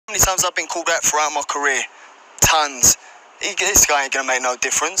How many times I've been called out throughout my career? Tons. This guy ain't going to make no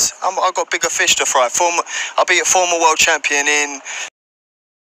difference. I've got bigger fish to fry. I'll be a former world champion in...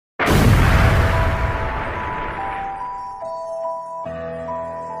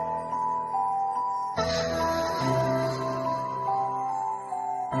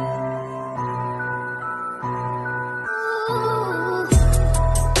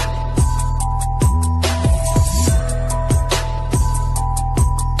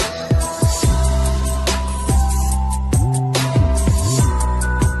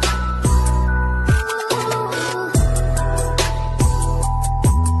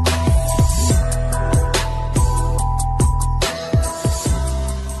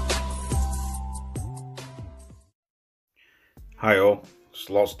 Hi all, it's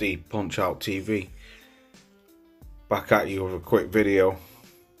Lots D Punch Out TV. Back at you with a quick video.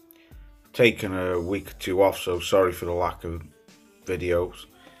 Taken a week or two off, so sorry for the lack of videos.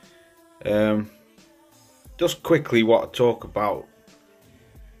 Just quickly what to talk about.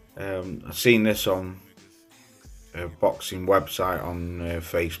 I've seen this on a boxing website on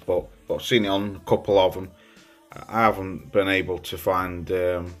Facebook, but I've seen it on a couple of them. I haven't been able to find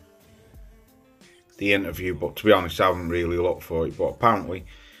the interview, but to be honest I haven't really looked for it. But apparently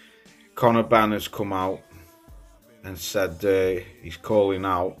Conor Benn has come out and said he's calling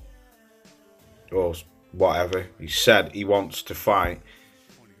out, or whatever, he said he wants to fight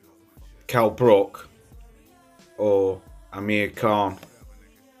Kell Brook or Amir Khan,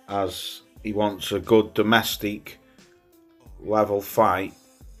 as he wants a good domestic level fight,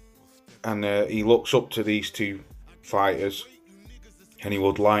 and he looks up to these two fighters and he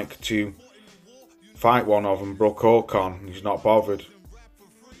would like to fight one of them, Brook or Khan. He's not bothered.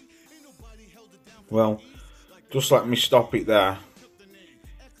 Well, just let me stop it there.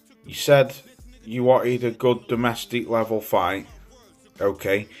 You said you wanted a good domestic level fight.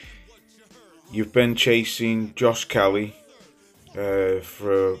 Okay. You've been chasing Josh Kelly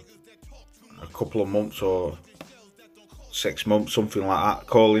for a couple of months or 6 months, something like that,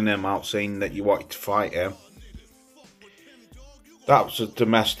 calling him out, saying that you wanted to fight him. That was a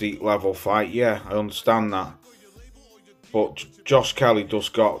domestic level fight, yeah, I understand that. But Josh Kelly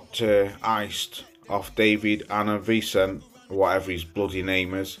just got iced off David Anavician, whatever his bloody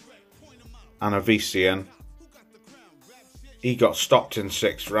name is. Anavician. He got stopped in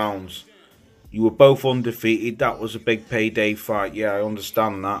 6 rounds. You were both undefeated. That was a big payday fight, yeah, I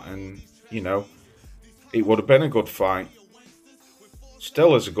understand that. And, you know, it would have been a good fight.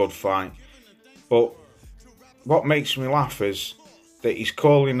 Still is a good fight. But what makes me laugh is that he's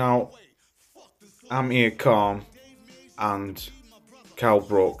calling out Amir Khan and Kell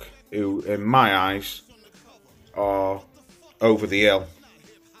Brook, who in my eyes are over the hill.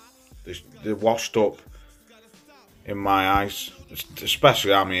 They're washed up in my eyes,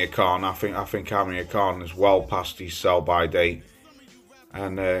 especially Amir Khan. I think Amir Khan is well past his sell-by date,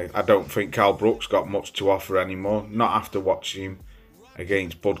 and I don't think Kell Brook's got much to offer anymore, not after watching him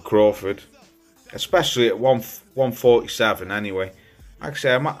against Bud Crawford, especially at 147 anyway. Like I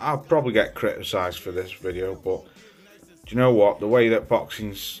say, I'll probably get criticised for this video, but do you know what? The way that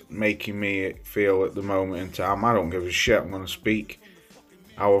boxing's making me feel at the moment in time, I don't give a shit. I'm going to speak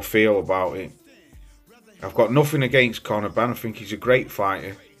how I feel about it. I've got nothing against Conor Benn. I think he's a great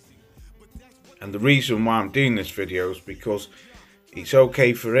fighter. And the reason why I'm doing this video is because it's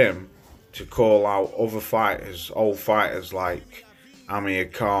okay for him to call out other fighters, old fighters like Amir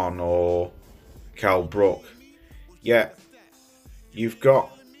Khan or Kell Brook. Yet you've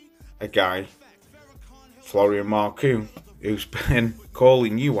got a guy, Florian Marku, who's been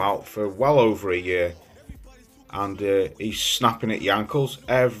calling you out for well over a year, and he's snapping at your ankles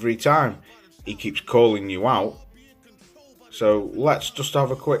every time he keeps calling you out. So let's just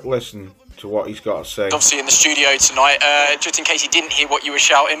have a quick listen to what he's got to say. Obviously in the studio tonight, just in case he didn't hear what you were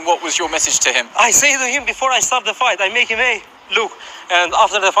shouting, what was your message to him? I say to him before I start the fight, I make him, hey, look, and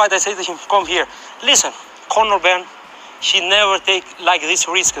after the fight I say to him, come here, listen, Conor Benn, he never take like these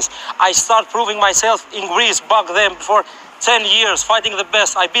risks. I start proving myself in Greece back then for 10 years, fighting the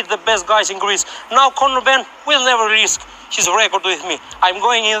best. I beat the best guys in Greece. Now Conor Benn will never risk his record with me. I'm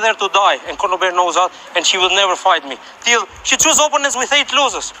going in there to die, and Conor Benn knows that, and he will never fight me. Till she choose opponents with 8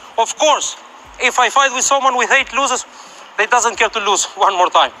 losers. Of course, if I fight with someone with 8 losers, they doesn't care to lose one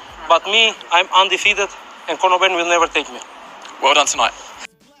more time. But me, I'm undefeated, and Conor Benn will never take me. Well done tonight.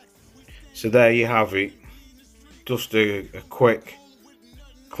 So there you have it. Just a quick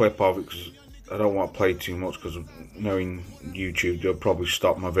clip of it, because I don't want to play too much, because knowing YouTube, they'll probably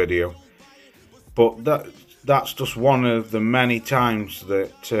stop my video. But that's just one of the many times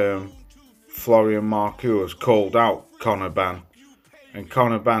that Florian Marku has called out Conor Benn And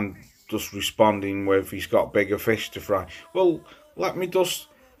Conor Benn just responding with he's got bigger fish to fry. Well, let me just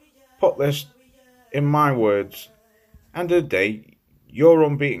put this in my words. End of the day, you're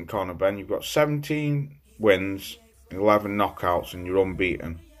unbeaten, Conor Benn. You've got 17 wins, 11 knockouts, and you're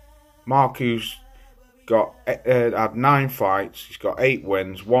unbeaten. Marku's got had 9 fights. He's got 8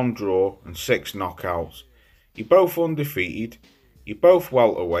 wins, 1 draw, and 6 knockouts. You're both undefeated. You're both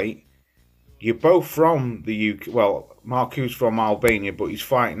welterweight. You're both from the UK. Well, Marku's from Albania, but he's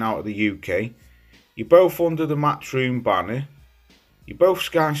fighting out of the UK. You're both under the Matchroom banner. You're both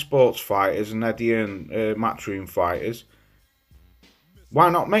Sky Sports fighters and Eddie and Matchroom fighters. Why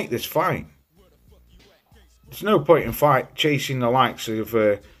not make this fight? There's no point in chasing the likes of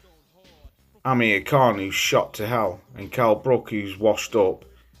Amir Khan, who's shot to hell, and Kell Brook, who's washed up.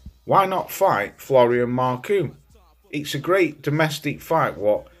 Why not fight Florian Marku? It's a great domestic fight,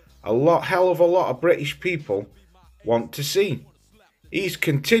 what hell of a lot of British people want to see. He's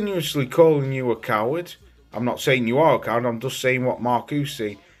continuously calling you a coward. I'm not saying you are a coward, I'm just saying what Marku's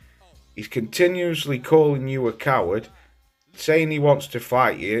saying. He's continuously calling you a coward, saying he wants to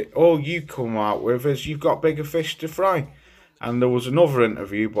fight you. All you come out with is you've got bigger fish to fry. And there was another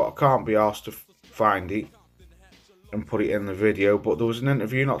interview, but I can't be asked to find it and put it in the video. But there was an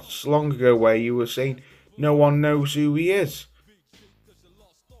interview not so long ago where you were saying no one knows who he is.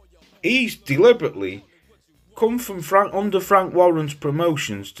 He's deliberately come from under Frank Warren's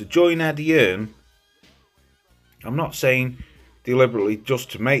promotions to join Eddie Hearn. I'm not saying deliberately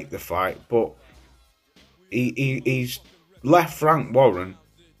just to make the fight, but he's left Frank Warren,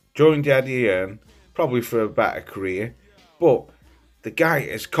 joined Eddie Hearn, probably for a better career, but the guy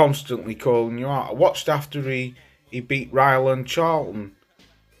is constantly calling you out. I watched after he beat Ryland Charlton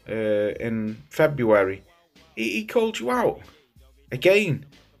in February. He called you out again.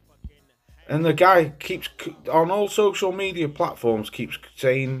 And the guy keeps, on all social media platforms, keeps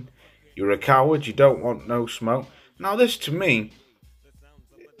saying, you're a coward, you don't want no smoke. Now this, to me,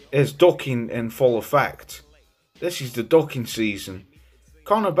 is ducking in full effect. This is the ducking season.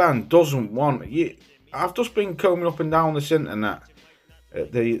 Conor Benn doesn't want... I've just been combing up and down this internet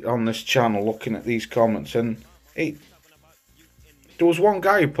on this channel, looking at these comments, and there was one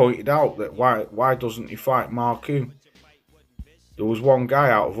guy who pointed out that why doesn't he fight Marku? There was one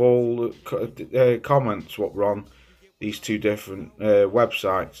guy out of all the comments what were on these two different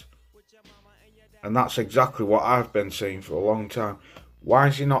websites. And that's exactly what I've been saying for a long time. Why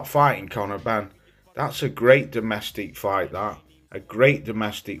is he not fighting Conor Benn? That's a great domestic fight, that. A great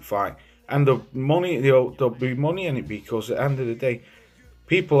domestic fight. And there'll be money in it, because at the end of the day,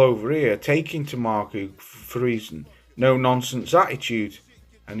 people over here are taking to Marku for his no-nonsense attitude.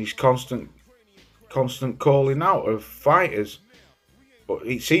 And his constant calling out of fighters. But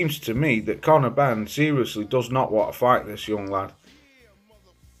it seems to me that Conor Benn seriously does not want to fight this young lad.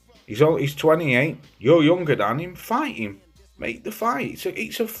 He's 28. You're younger than him. Fight him. Make the fight.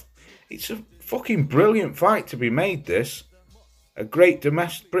 It's a fucking brilliant fight to be made. This a great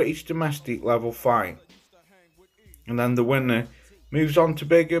British domestic level fight, and then the winner moves on to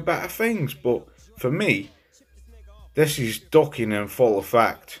bigger, better things. But for me, this is ducking in full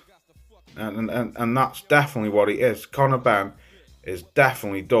effect, and that's definitely what it is. Conor Benn is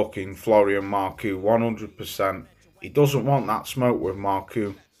definitely ducking Florian Marku 100%. He doesn't want that smoke with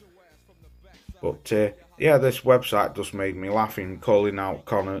Marku. But yeah, this website just made me laughing, calling out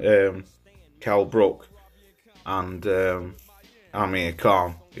Kell Brook and Amir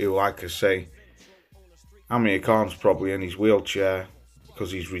Khan, who, like I say, Amir Khan's probably in his wheelchair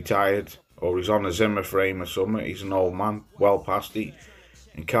because he's retired, or he's on a Zimmer frame or something. He's an old man, well past it,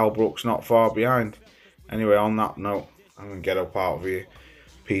 and Kell Brook's not far behind. Anyway, on that note, I'm going to get up out of here.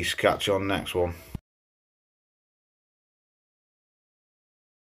 Peace, catch you on the next one.